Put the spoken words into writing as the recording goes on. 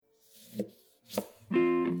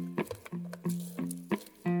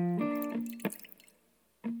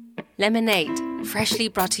Lemonade, freshly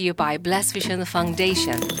brought to you by Blessed Vision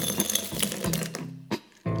Foundation.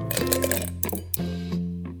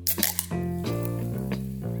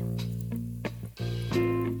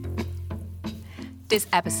 This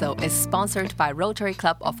episode is sponsored by Rotary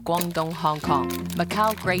Club of Guangdong, Hong Kong,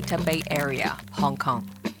 Macau Greater Bay Area, Hong Kong.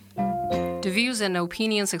 The views and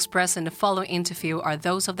opinions expressed in the following interview are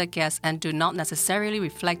those of the guests and do not necessarily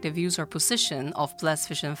reflect the views or position of Blessed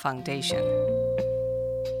Vision Foundation.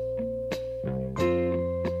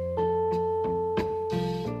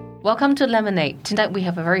 Welcome to Lemonade. Tonight we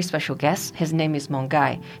have a very special guest. His name is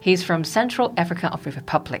Mongai. He's from Central Africa of the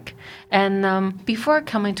Republic. And before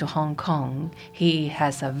coming to Hong Kong, he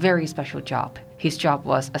has a very special job. His job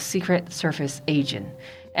was a Secret Service agent.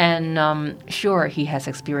 And sure, he has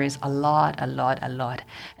experienced a lot.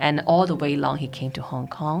 And all the way along, he came to Hong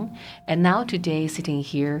Kong. And now today, sitting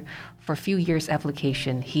here for a few years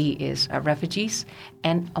application, he is a refugee.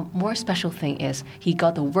 And a more special thing is he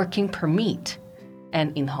got the working permit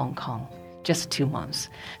and in Hong Kong, just 2 months.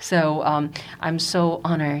 So I'm so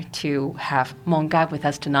honored to have Mongai with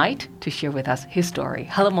us tonight to share with us his story.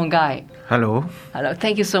 Hello, Mongai. Hello. Hello.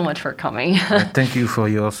 Thank you so much for coming. Thank you for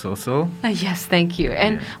yours also. Yes, thank you.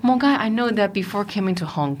 And Mongai, I know that before coming to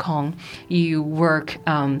Hong Kong, you work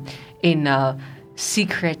in a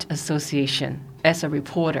secret association as a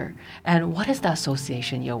reporter. And what is the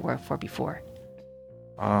association you worked for before?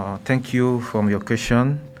 Thank you for your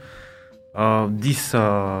question. This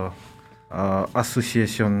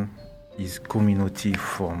association is community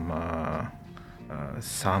from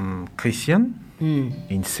some Christian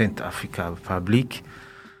in Central Africa Republic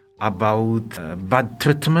about bad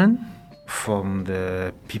treatment from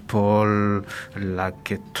the people,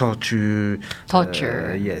 like torture. Like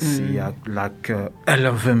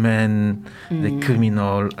enlèvement, the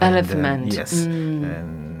criminal. Enlèvement.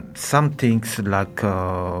 And some things like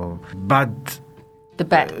bad things.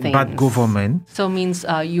 Bad government. So means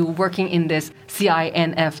you working in this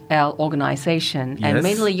CINFL organization, and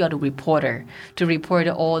mainly you're the reporter to report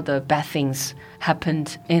all the bad things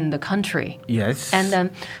happened in the country. Yes. And then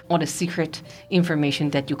all the secret information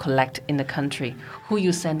that you collect in the country, who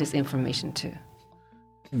you send this information to?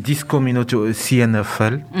 This community,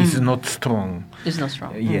 CNFL, is not strong. It's not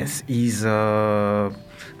strong. Yes, is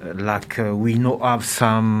like we know have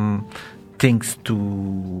some things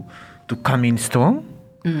to come in strong.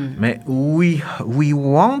 But we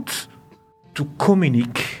want to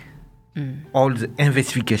communicate all the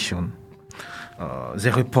investigation,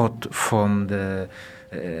 the report from the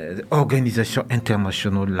organization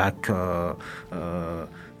international like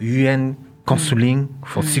UN Counseling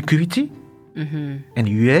for Security and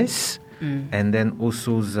US, and then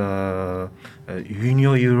also the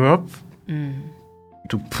Union Europe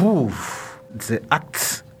to prove the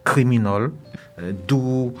acts criminal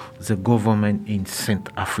do the government in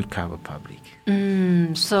Central Africa Republic.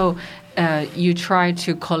 So you try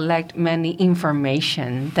to collect many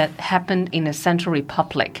information that happened in the Central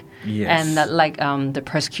Republic. Yes. And like the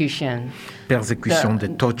persecution,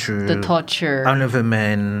 the torture,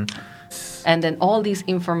 enlèvement. And then all these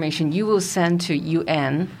information you will send to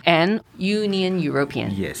UN and Union European.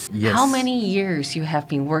 Yes. How many years you have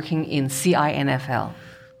been working in CINFL?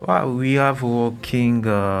 Well, we have working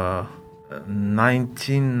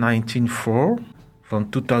 1994 from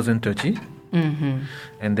 2030.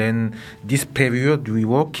 And then this period we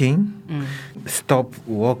working, stop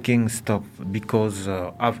because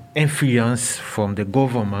of influence from the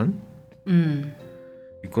government.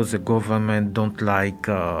 Because the government don't like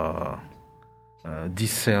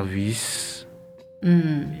this service.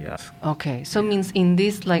 Yes. Okay, so means in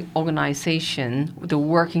this like organization, the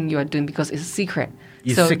working you are doing because it's secret.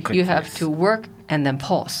 Secret, you have to work and then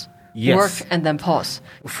pause. Yes. Work and then pause.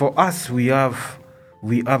 For us, we have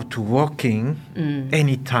to working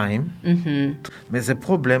anytime. But the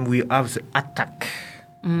problem we have the attack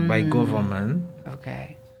by government.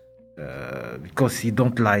 Okay. Because he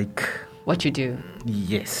don't like what you do.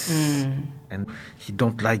 Yes. And he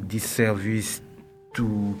don't like this service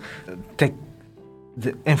to take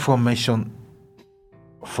the information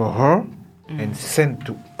for her and send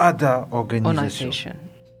to other organizations.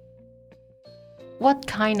 What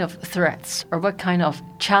kind of threats or what kind of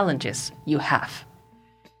challenges you have?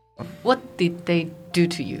 What did they do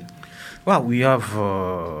to you? Well, we have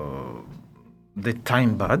the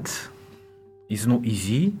time bad. It's not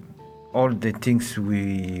easy. All the things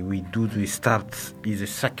we do, we start is a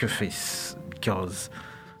sacrifice because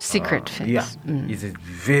secret things. Yeah, it's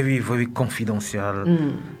very, very confidential.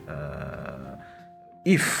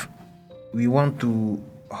 If we want to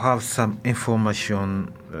have some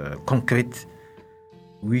information concrete,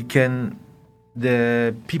 we can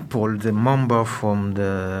the people, the member from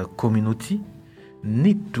the community,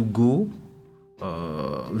 need to go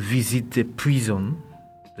visit the prison.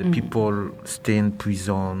 The people stay in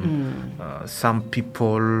prison. Some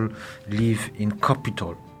people live in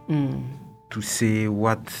capital to say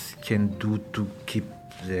what can do to keep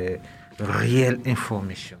the real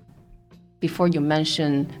information. Before you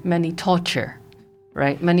mentioned many torture,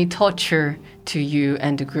 right? Many torture to you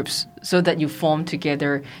and the groups so that you form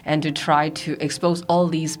together and to try to expose all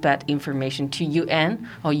these bad information to UN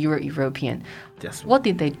or Euro-European. Yes. What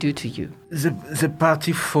did they do to you? The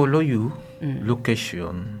party follow you,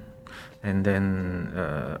 location, and then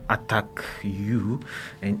attack you.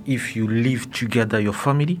 And if you live together, your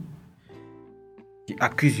family, they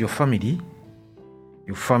accuse your family.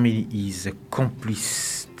 Your family is a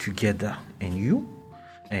complice together and you.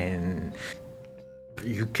 And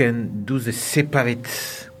you can do the separate.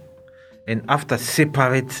 And after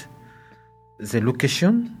separate the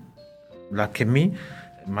location, like me,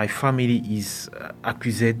 my family is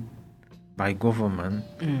accused by government,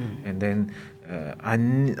 and then I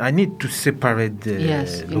need to separate the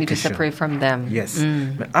Yes, you need to separate from them. Yes,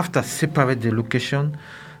 but after separate the location,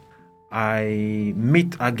 I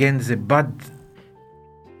meet again the bad.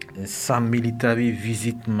 Some military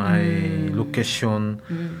visit my location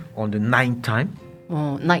on the night time.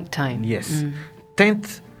 Oh, nighttime. Yes,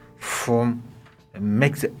 10th from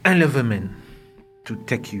make the enlèvement to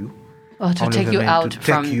take you. Oh, to take you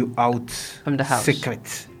out from the house.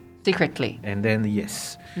 Secretly. And then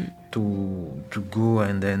yes, to go,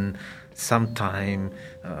 and then sometime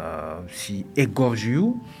she engorge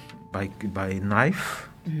you by knife.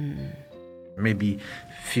 Maybe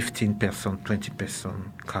 15%,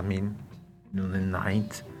 20% come in the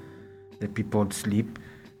night. The people sleep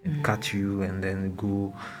and cut you and then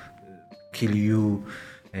go kill you,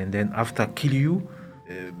 and then after kill you,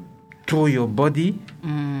 throw your body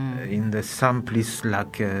in the some place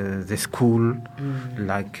like the school,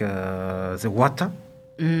 like the water.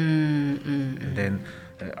 And then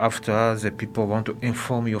after the people want to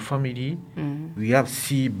inform your family, we have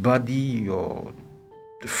see body your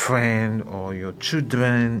friend or your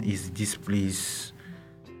children is this place.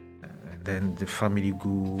 Then the family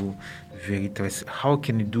go very stressed. How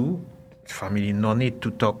can you do? Family no need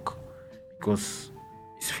to talk because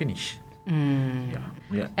it's finished.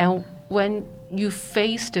 Yeah. And when you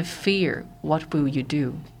face the fear, what will you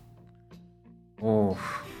do? Oh,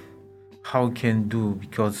 how can do?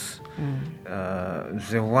 Because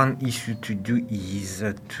the one issue to do is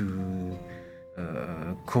to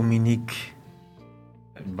communicate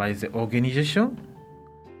by the organization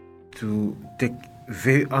to take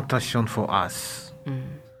very attention for us.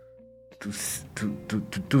 To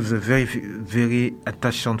do the very very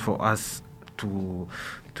attention for us to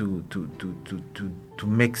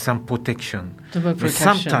make some protection. But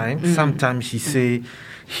sometimes he say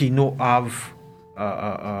he no have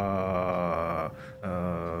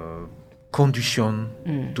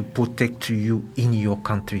condition to protect you in your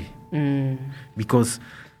country because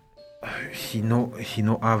he no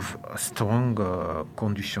have a strong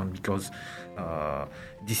condition because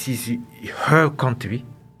this is her country.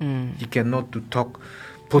 He cannot to talk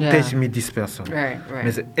protect me this person. Right.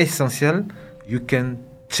 But the essential, you can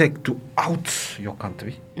check to out your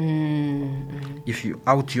country. If you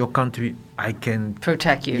out your country, I can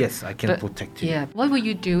protect you. Yes, I can protect you. Yeah. What will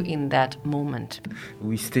you do in that moment?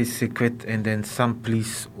 We stay secret, and then some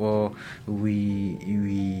place or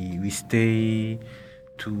we stay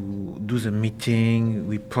to do the meeting.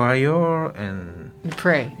 We prayer and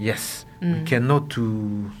pray. Yes, we cannot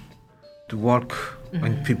to walk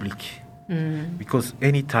in public because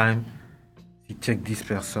anytime you check this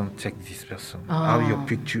person, have your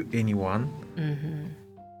picture anyone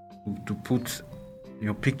to put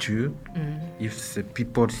your picture. If the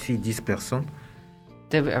people see this person,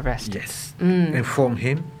 they will arrest. Yes, inform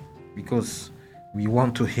him because we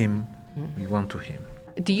want to him. We want to him.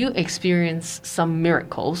 Do you experience some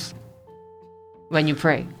miracles when you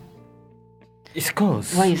pray? Of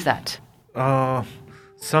course. Why is that?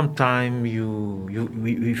 Sometimes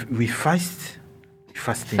we fasting.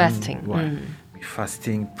 We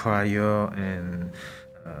fasting prayer and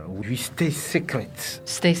we stay secret.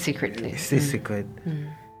 Stay secretly. Secret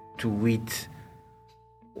to wait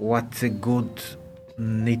what the God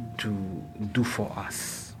need to do for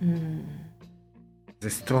us. The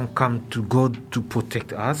strong come to God to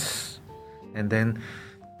protect us, and then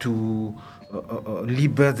to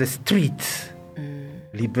liberate the street.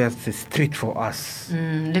 Liberate the street for us.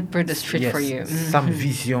 Liberate the street for you. Some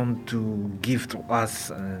vision to give to us,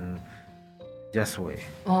 and just way.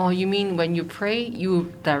 Oh, you mean when you pray,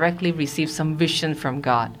 you directly receive some vision from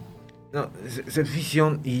God? No, the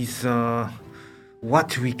vision is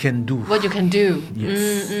what we can do. What you can do.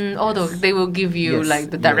 Yes. Although they will give you Yes,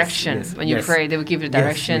 like the yes, direction yes, when you yes. pray, they will give you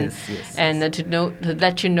direction, Yes, and to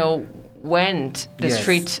let you know when the Yes.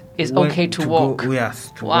 street is When okay to walk. Go,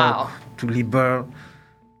 yes, to Wow. walk, to liber.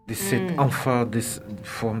 They said offer this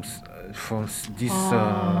from this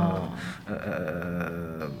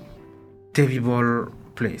terrible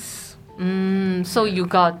place. So you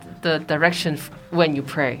got the direction when you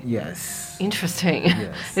pray. Yes. Interesting.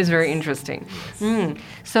 Yes. It's very interesting.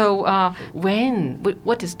 So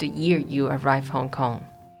what is the year you arrived Hong Kong?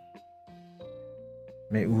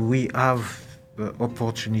 We have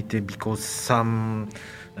opportunity because some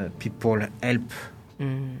people help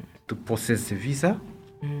to process the visa,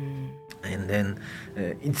 and then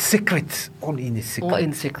in secret, all in a secret. All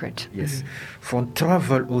in secret. Yes, for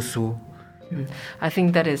travel also. I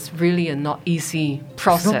think that is really a not easy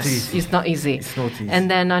process. It's not easy. It's not easy. It's not easy.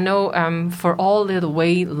 And then I know for all the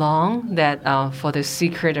way long that for the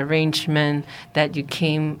secret arrangement that you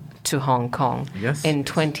came to Hong Kong Yes. in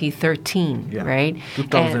 2013, Yeah. right?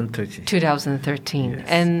 2013. 2013. Yes.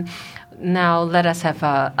 And now let us have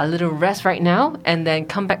a little rest right now, and then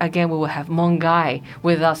come back again. We will have Mong Gai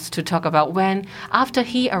with us to talk about when, after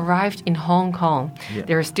he arrived in Hong Kong,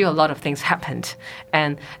 there are still a lot of things happened.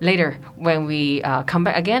 And later, when we come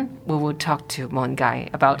back again, we will talk to Mong Gai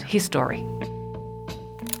about his story.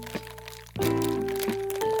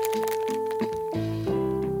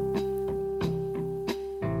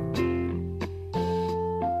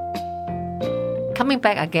 Coming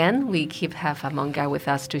back again, we have Mong Gai with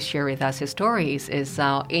us to share with us his stories. Is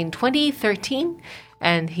in 2013,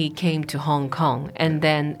 and he came to Hong Kong, and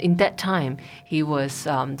then in that time he was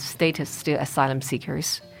status still asylum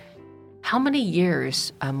seekers. How many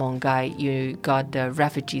years, Mong Gai, you got the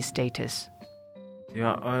refugee status?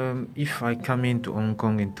 Yeah, if I come into Hong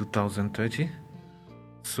Kong in 2030,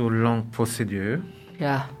 so long procedure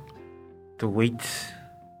Yeah. to wait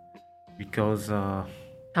because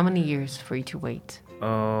How many years for you to wait?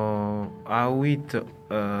 I wait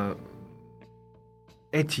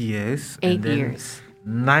 8 years. 8 and then years.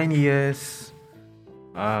 9 years.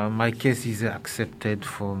 My case is accepted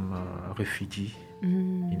from refugee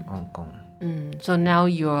in Hong Kong. So now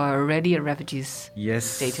you are already a refugee Yes.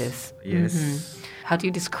 status. Yes. How do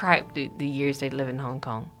you describe the years they live in Hong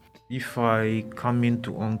Kong? If I come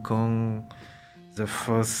into Hong Kong, the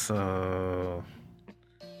first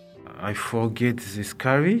I forget the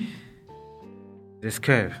scary. The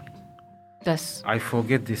scare. That's I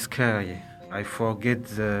forget the scary. I forget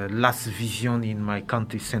the last vision in my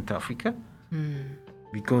country, Central Africa.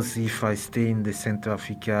 Because if I stay in the Central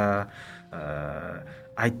Africa,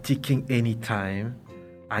 I thinking any time,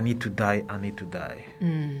 I need to die.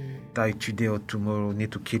 Die today or tomorrow.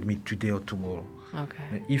 Need to kill me today or tomorrow.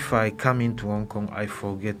 okay. If I come into Hong Kong, I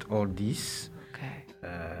forget all this. Okay.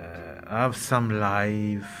 I have some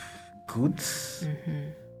life goods.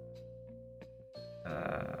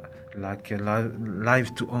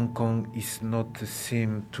 Life to Hong Kong is not the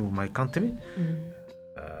same to my country.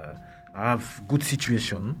 I have good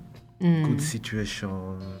situation.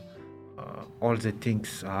 All the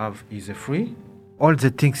things I have is free. All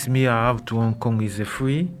the things me I have to Hong Kong is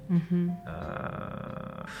free.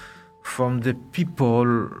 From the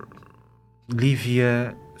people live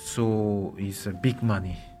here, so it's a big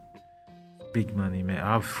money.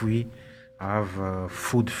 I have free. I have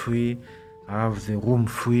food free. I have the room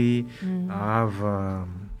free. I have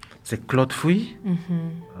the clothes free.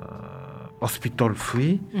 Hospital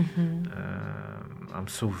free. I'm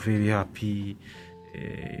so very happy.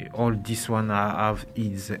 All this one I have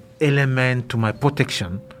is element to my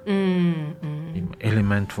protection.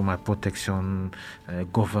 Element for my protection.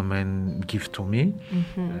 Government give to me.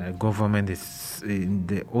 Government is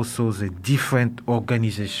also the different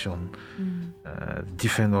organization.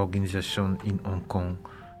 Different organization in Hong Kong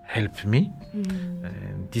help me.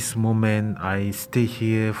 And this moment I stay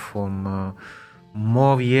here from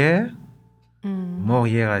more year. More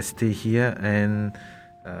year I stay here, and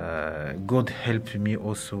God help me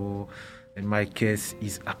also. And my case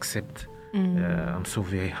is accept. I'm so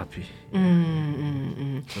very happy. So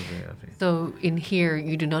very happy. So in here,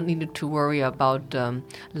 you do not need to worry about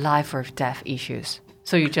life or death issues.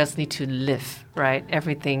 So you just need to live, right?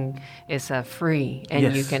 Everything is free, and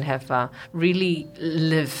Yes. you can have really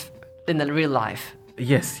live in the real life.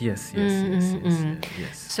 Yes.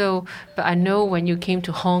 So, but I know when you came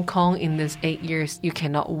to Hong Kong in these 8 years, you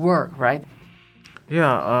cannot work, right?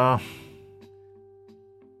 Yeah.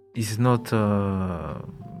 It's not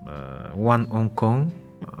one Hong Kong.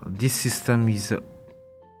 This system is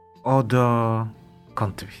other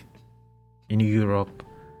country in Europe.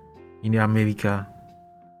 in America,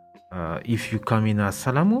 if you come in as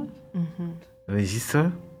Salamo,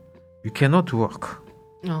 register, you cannot work.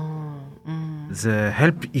 The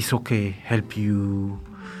help is okay, help you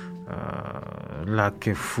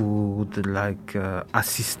like food, like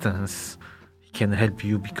assistance, can help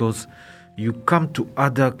you because you come to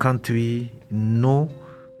other country no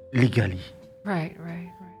legally. Right.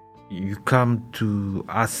 You come to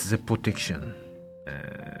ask the protection.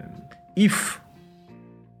 If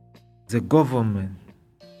the government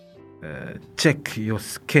check your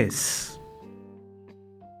case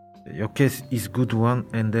is good one,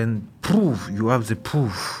 and then prove you have the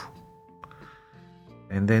proof,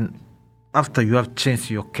 and then after you have chance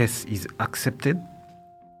your case is accepted,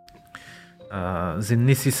 the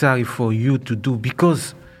necessary for you to do,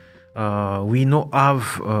 because we not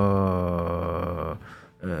have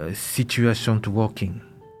situation to working.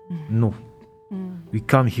 No. We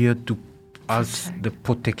come here to ask the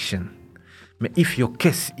protection. But if your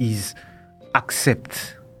case is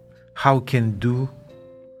accept, how can do?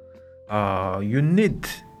 You need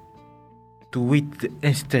to wait the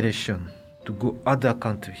installation to go other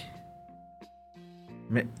country.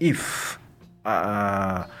 But if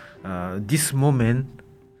this moment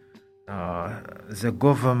the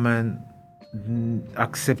government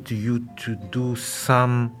accept you to do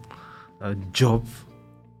some job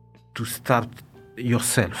to start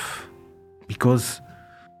yourself, because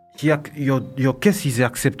your case is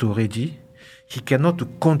accepted already. He cannot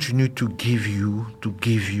continue to give you.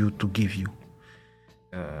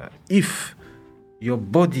 If your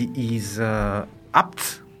body is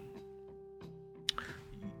apt,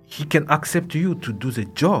 he can accept you to do the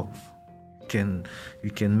job.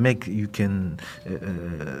 You can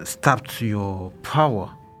start your power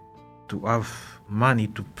to have money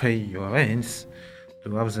to pay your rents,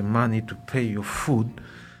 to have the money to pay your food,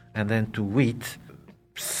 and then to wait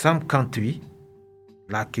some country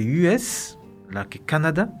like US, like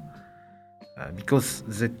Canada, because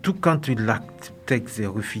the two countries like to take the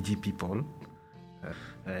refugee people.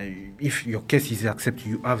 If your case is accepted,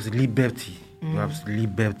 you have the liberty. You have the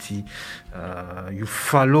liberty. You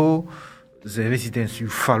follow the residents. You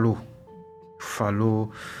follow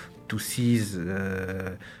to see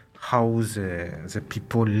how the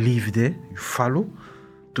people live there. You follow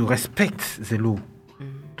to respect the law.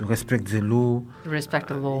 To respect the law. Respect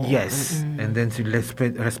the law. Yes, and then to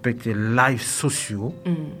respect the life social.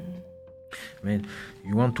 I mean,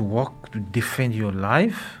 you want to work to defend your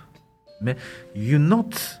life, but you're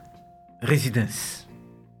not residents.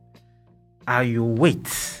 Are you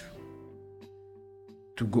wait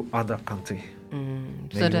to go other country?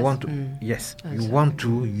 So you want to you want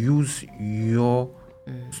to use your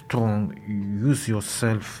strong, use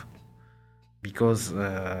yourself, because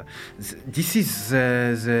this is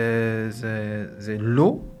the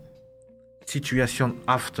law situation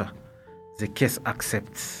after the case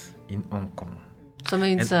accepts in Hong Kong. So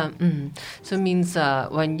means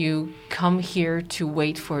when you come here to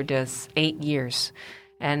wait for this 8 years,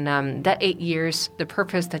 and that 8 years, the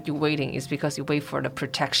purpose that you're waiting is because you wait for the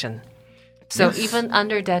protection. So even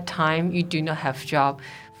under that time, you do not have job.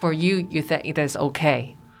 For you think it is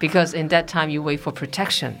okay because in that time you wait for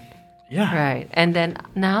protection. Yeah. Right. And then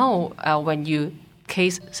now, when you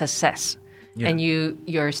case success, and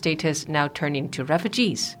your status now turn into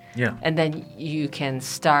refugees. Yeah. And then you can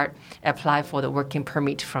start apply for the working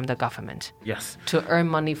permit from the government. Yes. To earn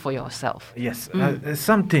money for yourself. Yes.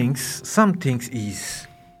 Some things is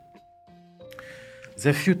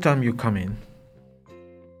the few time you come in,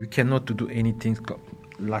 you cannot do anything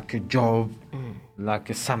like a job,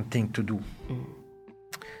 like something to do.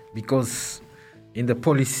 Because in the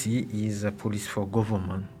policy is a police for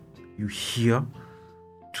government. You here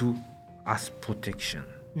to ask protection.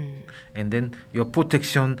 And then your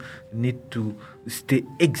protection need to stay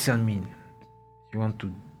examined. You want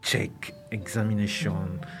to check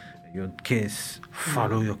examination, your case,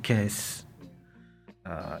 follow your case.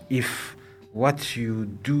 If what you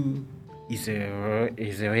do is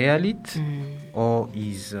a reality or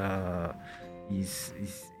is a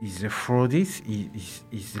fraud, is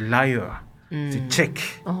liar. The check.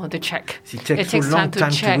 Oh, the check. It takes so long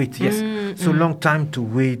time to wait. Yes, so long time to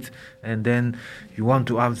wait, and then you want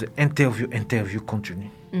to have the interview continue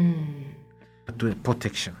to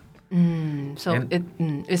protection. So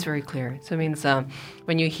it's very clear. So it means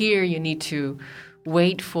when you're here, you need to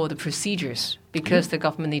wait for the procedures because the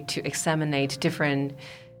government need to examine different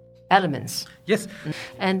elements. Yes,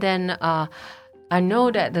 and then. I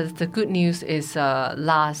know that the good news is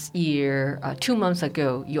last year, 2 months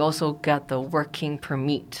ago, you also got the working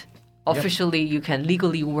permit officially you can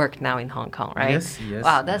legally work now in Hong Kong, right? Yes.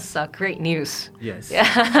 Wow, that's great news. Yes.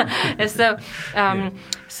 Yeah. And so,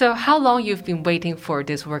 so how long you've been waiting for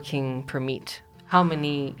this working permit? How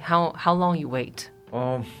long you wait?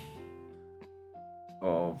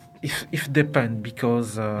 If depend,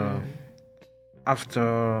 because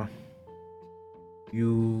after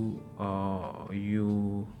you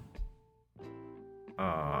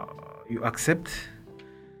accept,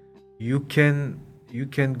 you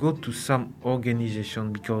can go to some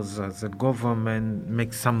organization, because the government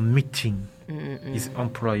makes some meeting with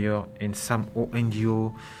employer and some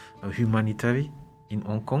NGO humanitarian in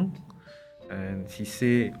Hong Kong, and he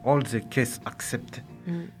say all the case accept.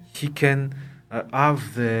 He can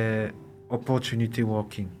have the opportunity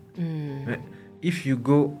working. If you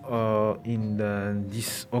go in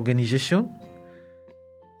this organization,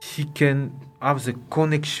 he can have the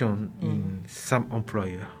connection in some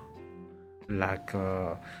employer. Like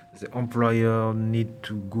the employer need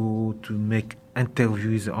to go to make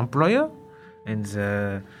interview with the employer, and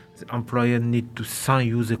the employer need to sign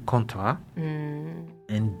you the contract.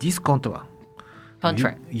 And this contract.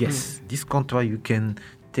 This contract, you can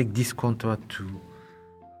take this contract to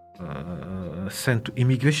send to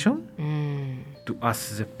immigration to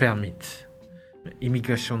ask the permit.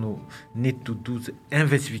 Immigration need to do the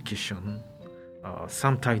investigation.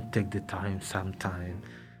 Sometimes take the time, sometimes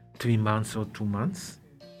 3 months or 2 months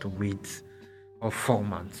to wait, or 4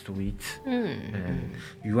 months to wait. And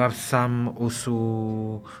you have some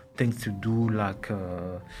also things to do, like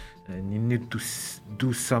and you need to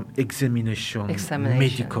do some examination.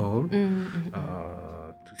 Medical,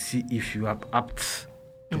 to see if you are apt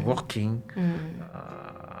to working.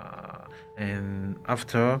 And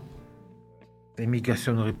after the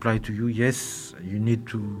immigration reply to you, yes, you need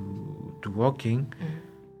to working,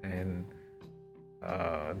 and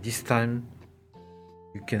this time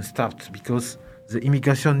you can start, because the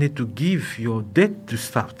immigration need to give your date to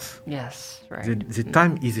start. Yes, right. The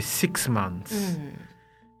time is 6 months.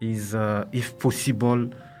 Is if possible,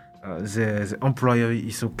 the employer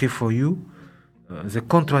is okay for you, the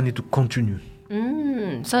contract need to continue.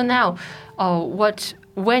 So now,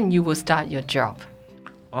 when you will start your job?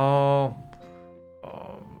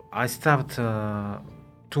 I start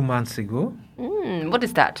 2 months ago. What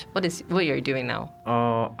is that? What are you doing now?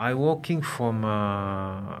 I working from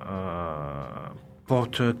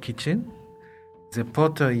porter kitchen. The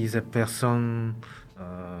porter is a person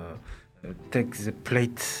takes the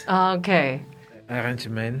plate. Okay.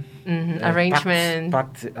 Arrangement. Arrangement.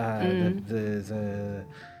 Packed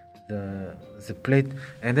the plate,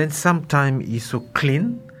 and then sometimes it's so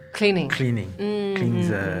cleaning. Clean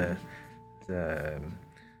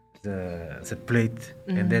the plate,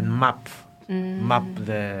 and then map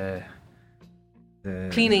the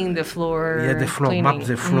cleaning the floor. Yeah, the floor. Map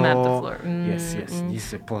the floor. Map the floor. Yes. This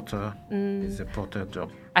is a porter. It's a porter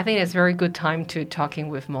job. I think it's a very good time to talking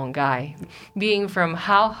with Mong Gai, being from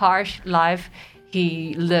how harsh life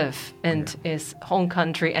he lived in his home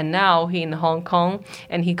country, and now he in Hong Kong,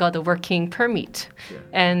 and he got a working permit,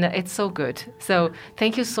 and it's so good. So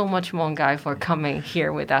thank you so much, Mong Gai, for coming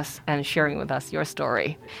here with us and sharing with us your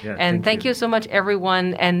story. And thank you so much,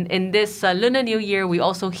 everyone. And in this Lunar New Year, we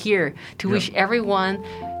also here to wish everyone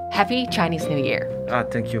Happy Chinese New Year.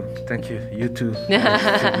 Thank you. You too.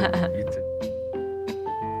 You too.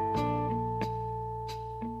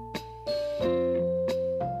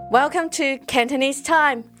 Welcome to Cantonese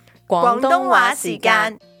time. 廣東話時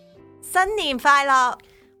間。新年快樂。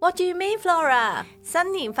 What do you mean, Flora?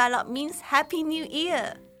 新年快樂 means Happy New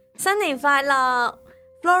Year. 新年快樂.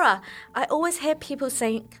 Flora, I always hear people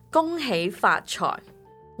saying 恭喜發財.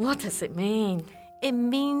 What does it mean? It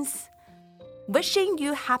means wishing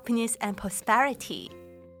you happiness and prosperity.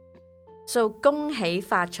 So 恭喜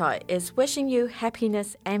發財 is wishing you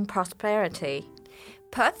happiness and prosperity.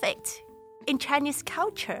 Perfect. In Chinese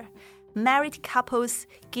culture, married couples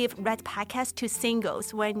give red packets to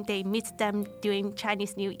singles when they meet them during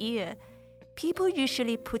Chinese New Year. People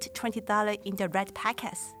usually put $20 in the red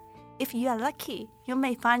packets. If you are lucky, you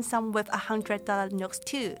may find some with $100 notes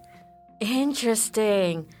too.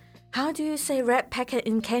 Interesting. How do you say red packet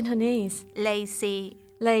in Cantonese? Lacy.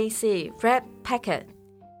 Lacy, red packet.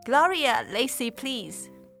 Gloria, Lacy, please.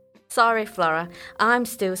 Sorry, Flora, I'm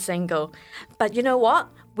still single. But you know what?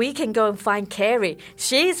 We can go and find Carrie.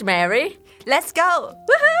 She's married. Let's go.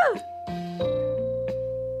 Woohoo!